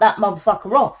cut that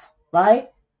motherfucker off, right?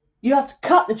 You have to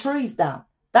cut the trees down.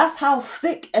 That's how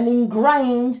thick and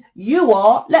ingrained you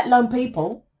are, let alone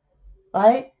people,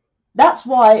 right? That's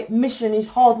why mission is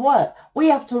hard work. We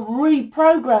have to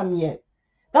reprogram you.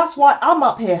 That's why I'm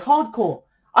up here hardcore.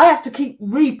 I have to keep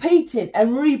repeating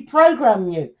and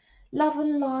reprogram you. Love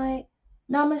and light,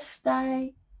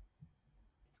 namaste.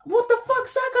 What the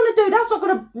fuck's that going to do? That's not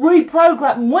going to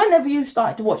reprogram. Whenever you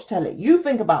started to watch telly, you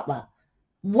think about that.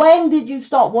 When did you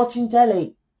start watching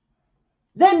telly?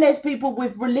 Then there's people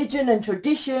with religion and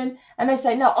tradition, and they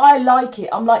say, no, I like it.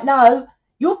 I'm like, no,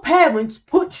 your parents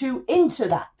put you into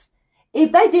that.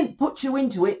 If they didn't put you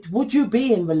into it, would you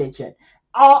be in religion?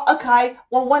 Oh, okay,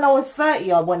 well, when I was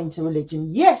 30, I went into religion.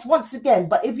 Yes, once again,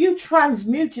 but if you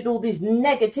transmuted all this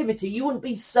negativity, you wouldn't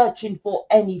be searching for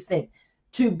anything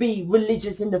to be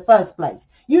religious in the first place.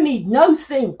 You need no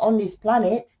thing on this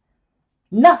planet.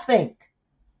 Nothing.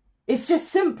 It's just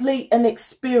simply an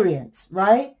experience,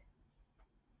 right?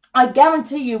 I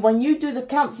guarantee you, when you do the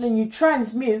counseling, you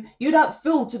transmute, you don't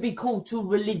feel to be called to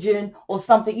religion or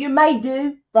something. You may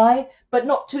do, right? But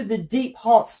not to the deep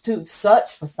hearts to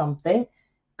search for something,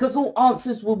 because all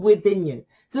answers were within you.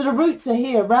 So the roots are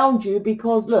here around you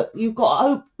because, look, you've got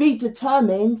to be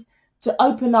determined to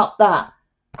open up that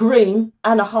green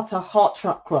Anahata heart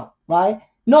chakra, right?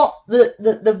 Not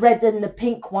the red and the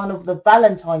pink one of the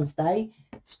Valentine's Day.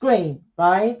 It's green,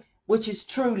 right? Which is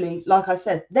truly, like I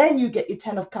said, then you get your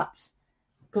 10 of cups.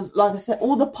 Because like I said,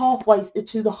 all the pathways are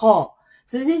to the heart.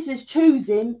 So this is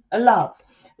choosing a love.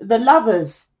 The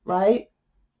lovers, right,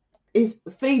 is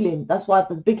feeling. That's why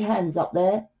the big hands up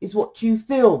there is what you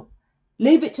feel.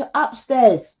 Leave it to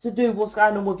upstairs to do what's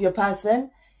going on with your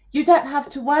person. You don't have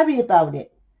to worry about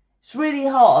it. It's really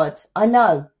hard, I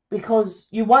know, because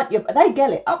you want your, they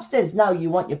get it. Upstairs know you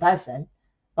want your person,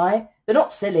 right? They're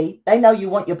not silly. They know you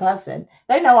want your person.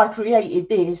 They know I created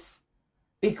this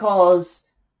because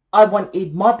I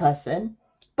wanted my person.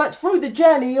 But through the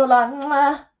journey, you're like,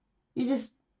 nah. You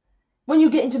just, when you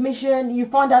get into mission, you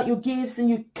find out your gifts and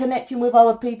you're connecting with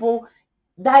other people,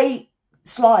 they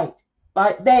slide,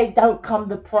 right? They don't come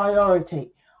the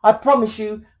priority. I promise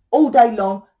you, all day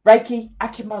long, Reiki,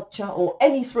 acupuncture, or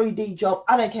any 3D job,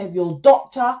 I don't care if you're a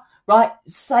doctor, right,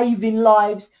 saving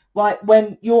lives, right,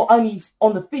 when you're only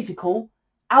on the physical,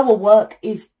 our work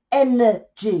is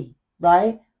energy,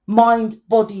 right? Mind,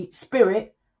 body,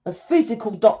 spirit. A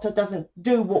physical doctor doesn't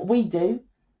do what we do,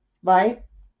 right?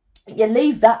 You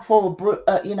leave that for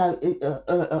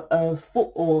a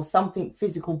foot or something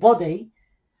physical body,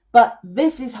 but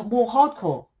this is more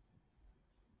hardcore.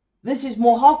 This is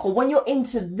more hardcore. When you're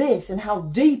into this and how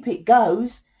deep it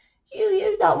goes,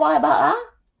 you don't worry about that.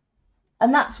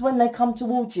 And that's when they come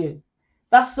towards you.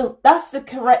 That's the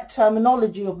correct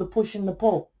terminology of the push and the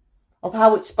pull, of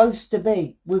how it's supposed to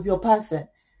be with your person.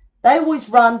 They always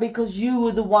run because you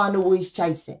were the one always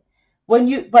chasing.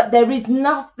 But there is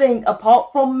nothing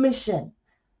apart from mission.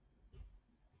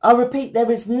 I repeat,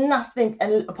 there is nothing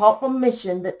apart from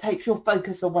mission that takes your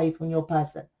focus away from your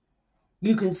person.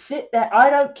 You can sit there.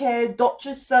 I don't care,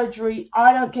 doctor's surgery.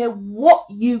 I don't care what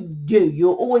you do.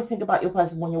 You'll always think about your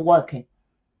person when you're working.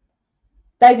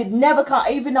 David never comes,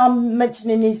 even I'm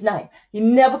mentioning his name, he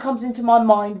never comes into my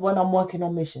mind when I'm working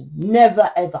on mission.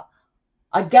 Never, ever.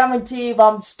 I guarantee if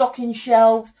I'm stocking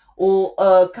shelves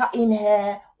or cutting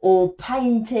hair or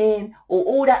painting or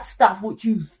all that stuff which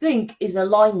you think is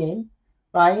aligning,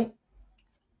 right?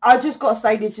 I just got to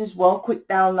say this as well, quick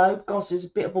download. Gosh, it's a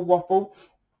bit of a waffle.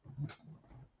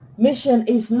 Mission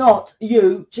is not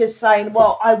you just saying,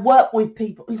 well, I work with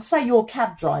people. Say you're a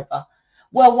cab driver.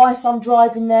 Well, whilst I'm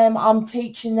driving them, I'm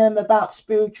teaching them about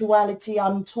spirituality.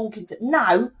 I'm talking to...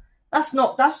 No,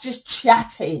 that's just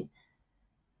chatting.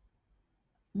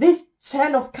 This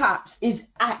 10 of Cups is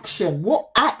action. What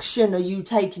action are you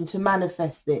taking to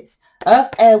manifest this?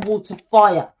 Earth, air, water,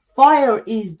 fire. Fire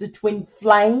is the twin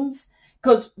flames,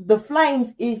 because the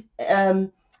flames is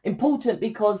important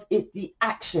because it's the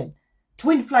action.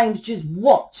 Twin flames just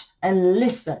watch and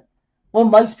listen. Well,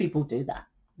 most people do that.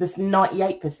 That's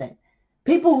 98%.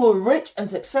 People who are rich and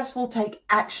successful take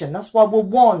action. That's why we're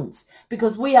wands,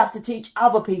 because we have to teach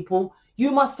other people, you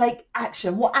must take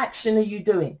action. What action are you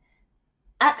doing?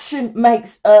 Action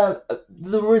makes the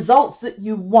results that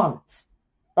you want,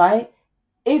 right?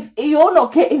 If you're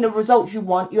not getting the results you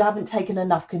want, you haven't taken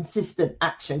enough consistent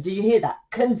action. Did you hear that?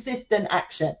 Consistent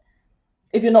action.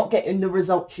 If you're not getting the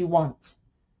results you want.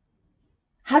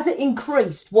 Has it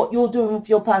increased what you're doing with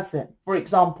your person, for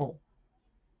example?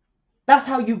 That's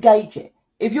how you gauge it.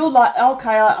 If you're like,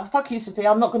 okay, fuck you,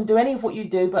 Sophia, I'm not going to do any of what you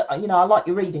do, but, you know, I like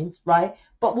your readings, right?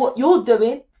 But what you're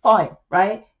doing, fine,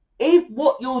 right? If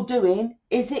what you're doing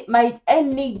is it made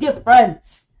any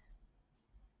difference,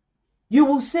 you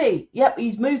will see, yep,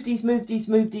 he's moved,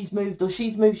 or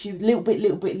she's moved, little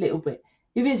bit.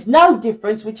 If there's no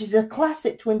difference, which is a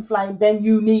classic twin flame, then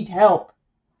you need help,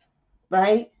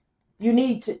 right? You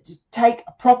need to take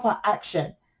proper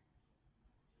action.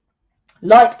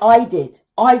 Like I did.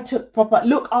 I took proper,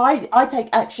 look, I take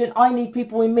action. I need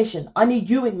people in mission. I need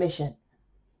you in mission,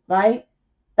 right?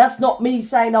 That's not me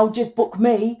saying, oh, just book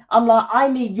me. I'm like, I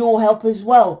need your help as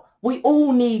well. We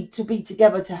all need to be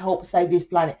together to help save this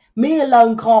planet. Me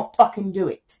alone can't fucking do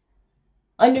it.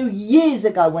 I knew years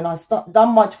ago when I done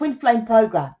my twin flame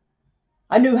program,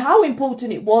 I knew how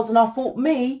important it was. And I thought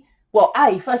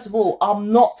well, first of all,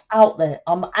 I'm not out there.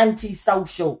 I'm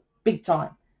anti-social, big time.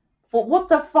 But what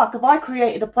the fuck have I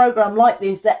created a program like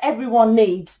this that everyone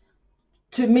needs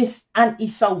to miss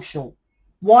anti-social?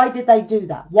 Why did they do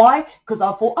that? Why? Because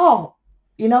I thought, oh,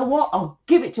 you know what? I'll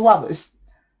give it to others.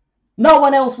 No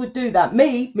one else would do that.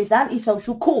 Me, Miss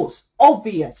Antisocial, course,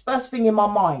 obvious, first thing in my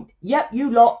mind. Yep, you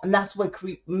lot, and that's where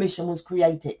mission was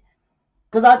created.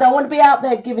 Because I don't want to be out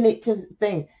there giving it to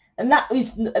thing. And that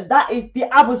is the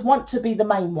others want to be the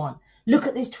main one. Look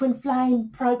at this twin flame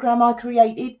program I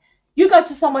created. You go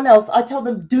to someone else, I tell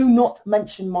them, do not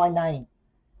mention my name.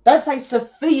 Don't say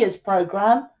Sophia's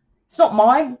program. It's not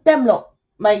mine. Them lot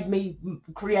made me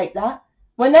create that.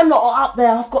 When them lot are up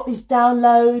there, I've got this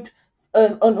download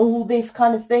and all this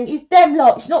kind of thing. It's them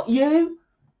lot. It's not you.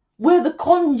 We're the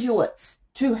conduits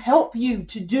to help you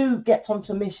to get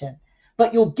onto mission.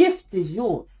 But your gift is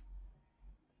yours.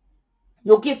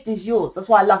 Your gift is yours. That's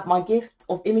why I love my gift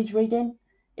of image reading.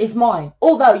 It's mine.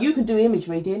 Although you can do image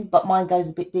reading, but mine goes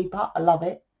a bit deeper. I love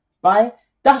it. Right?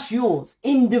 That's yours.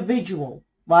 Individual.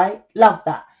 Right? Love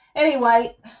that.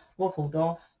 Anyway, waffled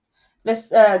off. Let's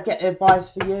get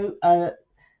advice for you.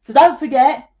 So don't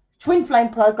forget, twin flame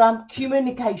program,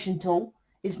 communication tool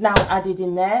is now added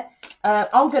in there.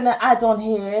 I'm going to add on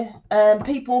here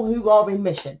people who are in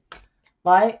mission.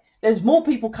 Right? There's more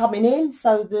people coming in,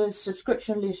 so the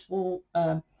subscription list will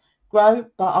grow,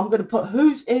 but I'm going to put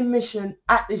who's in mission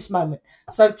at this moment.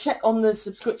 So check on the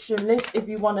subscription list if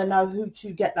you want to know who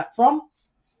to get that from.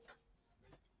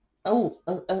 Oh,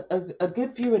 a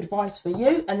good few advice for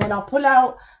you, and then I'll pull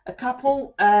out a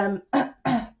couple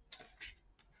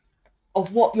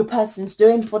of what your person's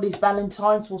doing for this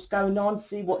Valentine's, what's going on,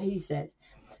 see what he says.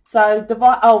 So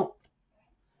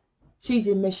she's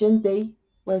in mission. D,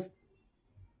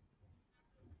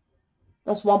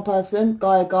 that's one person,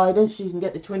 Gaia Guidance. You can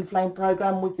get the twin flame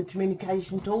program with the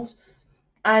communication tools.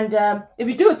 And if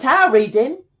you do a tarot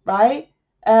reading, right,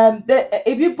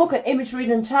 if you book an image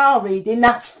reading and tarot reading,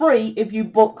 that's free if you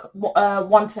book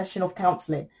one session of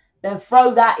counselling. Then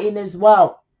throw that in as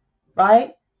well,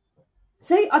 right?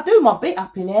 See, I do my bit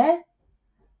up in here.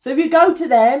 So if you go to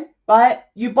them, right,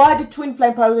 you buy the twin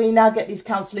flame program, you now get this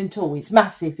counselling tool. It's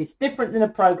massive. It's different than a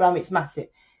program. It's massive.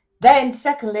 Then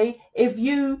secondly, if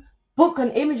you book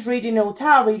an image reading or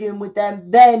tarot reading with them,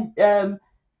 then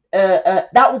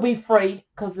that will be free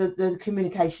because of the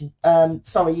communication.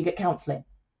 Sorry, you get counselling.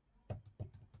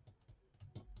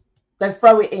 They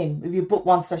throw it in if you book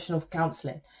one session of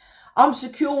counselling. I'm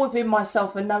secure within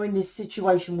myself and knowing this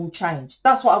situation will change.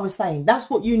 That's what I was saying. That's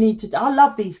what you need to do. I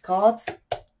love these cards.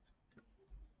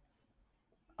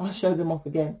 I'll show them off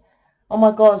again. Oh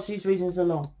my gosh, these readings are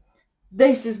long.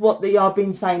 This is what I've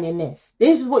been saying in this.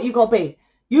 This is what you got to be.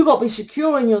 You got to be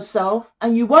secure in yourself,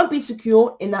 and you won't be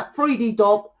secure in that 3D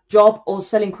job or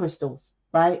selling crystals,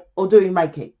 right? Or doing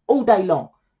Reiki all day long.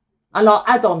 And I'll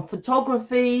add on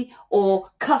photography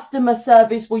or customer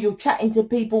service where you're chatting to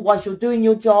people whilst you're doing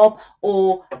your job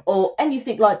or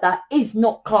anything like that is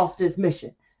not classed as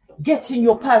mission. Getting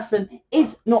your person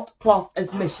is not classed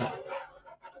as mission.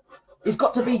 It's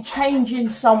got to be changing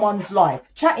someone's life.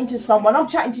 Chatting to someone, I'm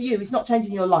chatting to you, it's not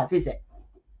changing your life, is it?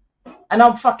 And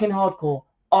I'm fucking hardcore.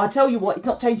 I tell you what, it's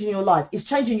not changing your life. It's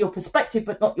changing your perspective,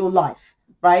 but not your life,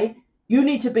 right? You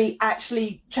need to be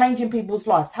actually changing people's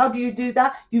lives. How do you do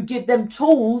that? You give them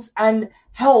tools and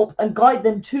help and guide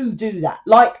them to do that,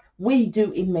 like we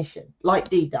do in mission, like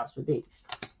Dee does with these.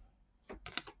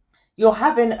 You're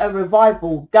having a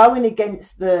revival going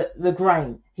against the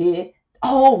grain here.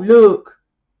 Oh, look.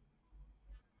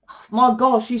 My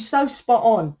gosh, she's so spot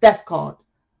on. Death card.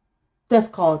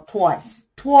 Death card twice.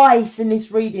 Twice in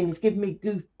this reading is giving me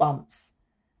goosebumps.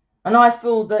 And I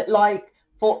feel that, like,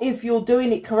 for if you're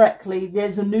doing it correctly,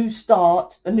 there's a new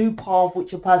start, a new path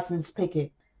which a person's picking,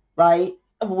 right?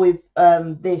 With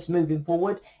this moving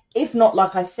forward. If not,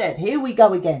 like I said, here we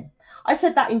go again. I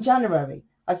said that in January.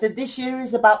 I said this year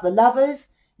is about the lovers.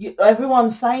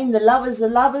 Everyone's saying the lovers are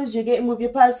lovers, you're getting with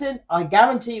your person. I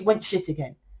guarantee it went shit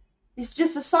again. It's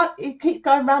just a cycle. It keeps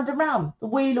going round and round, the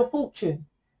wheel of fortune.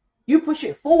 You push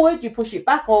it forward, you push it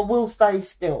back, or will stay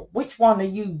still. Which one are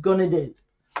you gonna do?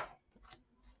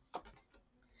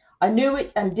 I knew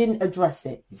it and didn't address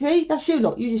it. See, that's you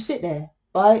lot. You just sit there,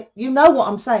 right? You know what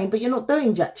I'm saying, but you're not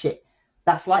doing jack shit.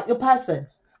 That's like your person,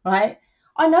 right?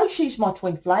 I know she's my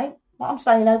twin flame, but I'm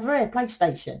staying over here,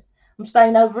 PlayStation. I'm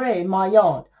staying over here in my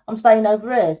yard. I'm staying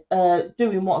over here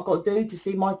doing what I've got to do to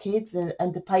see my kids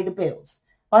and to pay the bills.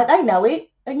 Right? They know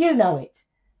it and you know it.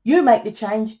 You make the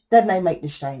change, then they make the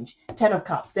change. 10 of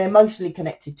Cups. They're emotionally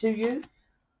connected to you.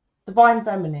 Divine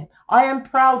Feminine. I am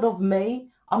proud of me.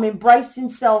 I'm embracing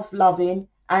self-loving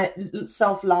and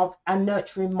self-love and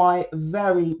nurturing my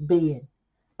very being.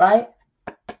 Right?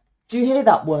 Do you hear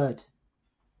that word?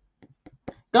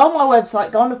 Go on my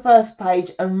website, go on the first page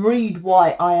and read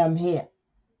why I am here.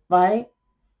 Right?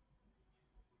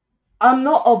 I'm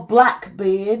not a black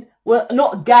being. We're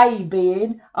not a gay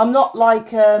being. I'm not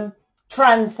like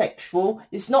transsexual.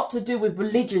 It's not to do with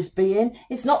religious being.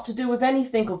 It's not to do with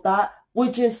anything of that.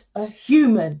 We're just a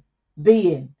human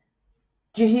being.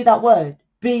 Do you hear that word?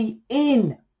 Be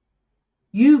in.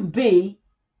 You be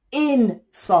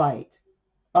inside.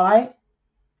 Right?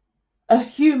 A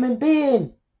human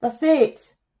being. That's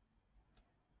it.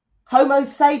 Homo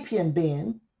sapien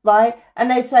being. Right?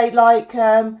 And they say like...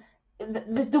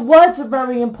 the words are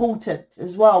very important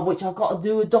as well, which I've got to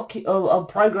do a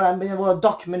program or a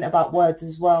document about words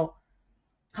as well.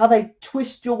 How they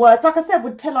twist your words. Like I said,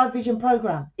 with television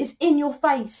program, it's in your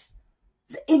face.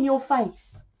 It's in your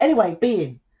face. Anyway,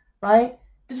 being, right?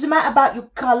 Doesn't matter about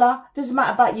your colour. Doesn't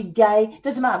matter about your gay.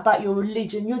 Doesn't matter about your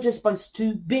religion. You're just supposed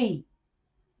to be.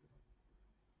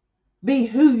 Be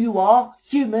who you are,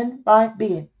 human, right?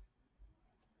 Being.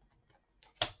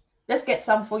 Let's get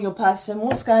some for your person.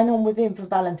 What's going on with him for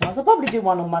Valentine's? I'll probably do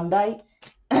one on Monday.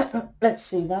 Let's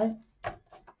see, though.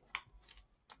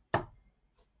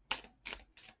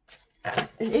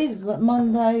 It is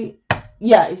Monday.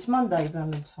 Yeah, it's Monday,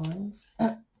 Valentine's.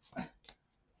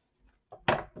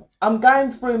 I'm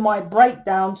going through my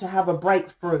breakdown to have a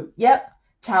breakthrough. Yep.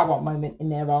 Tower moment in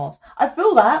their arse. I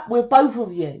feel that with both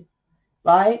of you.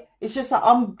 Right? It's just that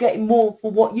I'm getting more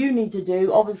for what you need to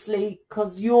do. Obviously,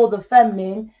 because you're the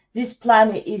feminine. This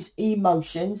planet is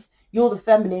emotions. You're the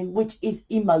feminine, which is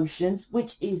emotions,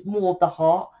 which is more of the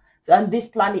heart. And this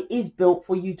planet is built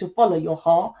for you to follow your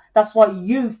heart. That's why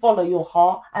you follow your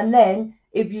heart. And then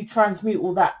if you transmute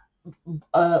all that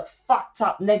fucked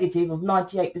up negative of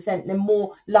 98%, then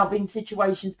more loving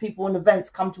situations, people and events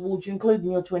come towards you,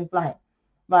 including your twin flame.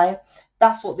 Right?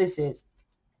 That's what this is.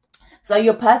 So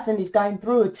your person is going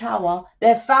through a tower.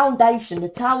 Their foundation, the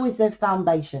tower is their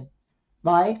foundation.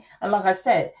 Right? And like I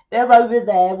said, they're over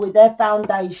there with their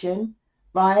foundation,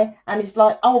 right? And it's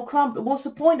like, oh, crump, what's the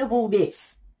point of all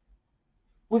this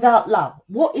without love?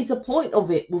 What is the point of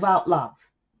it without love?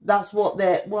 That's what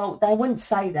they're, well, they wouldn't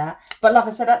say that. But like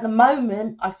I said, at the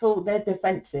moment, I feel they're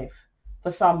defensive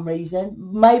for some reason.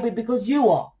 Maybe because you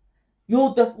are.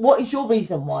 What is your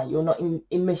reason why you're not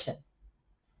in mission?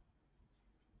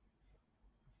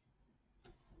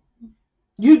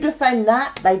 You defend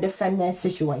that, they defend their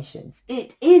situations.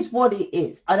 It is what it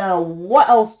is. I don't know what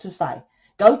else to say.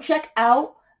 Go check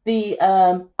out the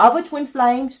other twin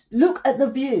flames. Look at the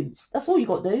views. That's all you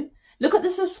got to do. Look at the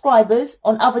subscribers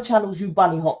on other channels you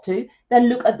bunny hop to. Then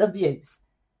look at the views.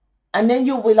 And then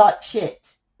you'll be like,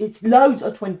 shit, it's loads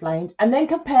of twin flames. And then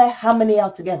compare how many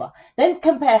are together. Then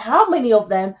compare how many of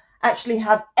them actually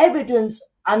have evidence.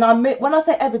 And when I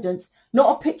say evidence,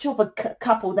 not a picture of a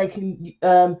couple they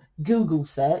can Google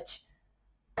search,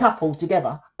 couple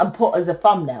together, and put as a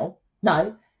thumbnail.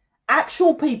 No,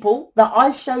 actual people that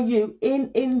I show you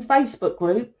in Facebook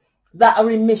group that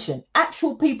are in mission.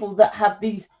 Actual people that have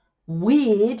these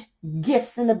weird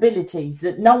gifts and abilities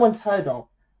that no one's heard of,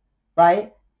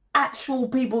 right? Actual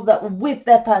people that were with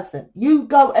their person. You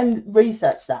go and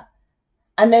research that.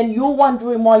 And then you're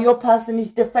wondering why your person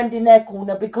is defending their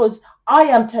corner, because I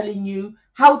am telling you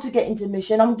how to get into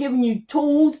mission. I'm giving you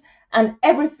tools and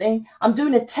everything. I'm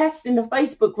doing a test in the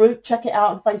Facebook group. Check it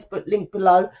out on Facebook, link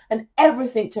below, and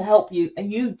everything to help you.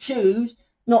 And you choose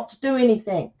not to do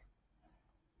anything.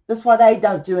 That's why they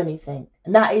don't do anything.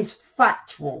 And that is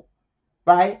factual,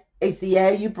 right? It's the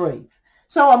air you breathe.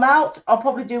 So I'm out. I'll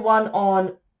probably do one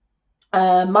on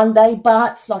Monday.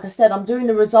 But like I said, I'm doing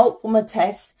the result from a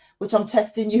test, which I'm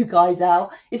testing you guys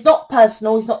out. It's not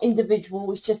personal, it's not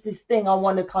individual, it's just this thing I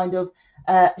want to kind of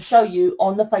show you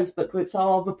on the Facebook group. So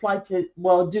I'll reply to,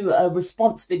 well, do a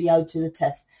response video to the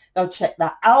test. Go check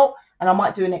that out. and I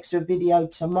might do an extra video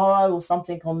tomorrow or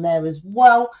something on there as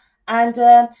well.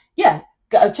 And yeah,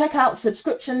 go check out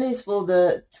subscription list for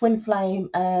the Twin Flame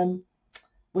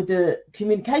with the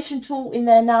communication tool in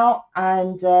there now.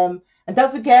 And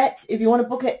don't forget, if you want to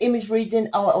book an image reading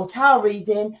or tarot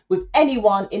reading with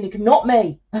anyone in the, not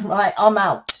me, right, I'm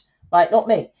out, right, not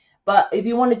me, but if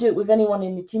you want to do it with anyone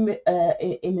in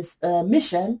the in this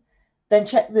mission, then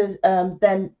check the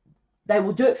then they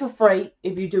will do it for free.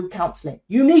 If you do counseling,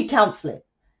 you need counseling.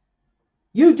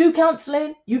 You do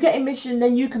counseling, you get a mission,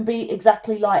 then you can be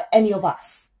exactly like any of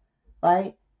us,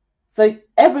 right? So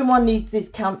everyone needs this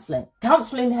counseling.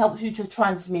 Counseling helps you to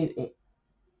transmute it.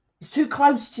 It's too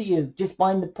close to you just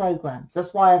buying the programs.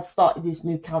 That's why I've started this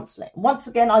new counseling. Once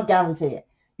again, I guarantee it.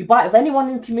 You buy it with anyone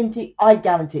in the community, I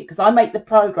guarantee it, because I make the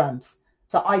programs.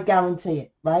 So I guarantee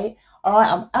it, right? All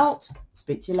right, I'm out.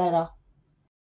 Speak to you later.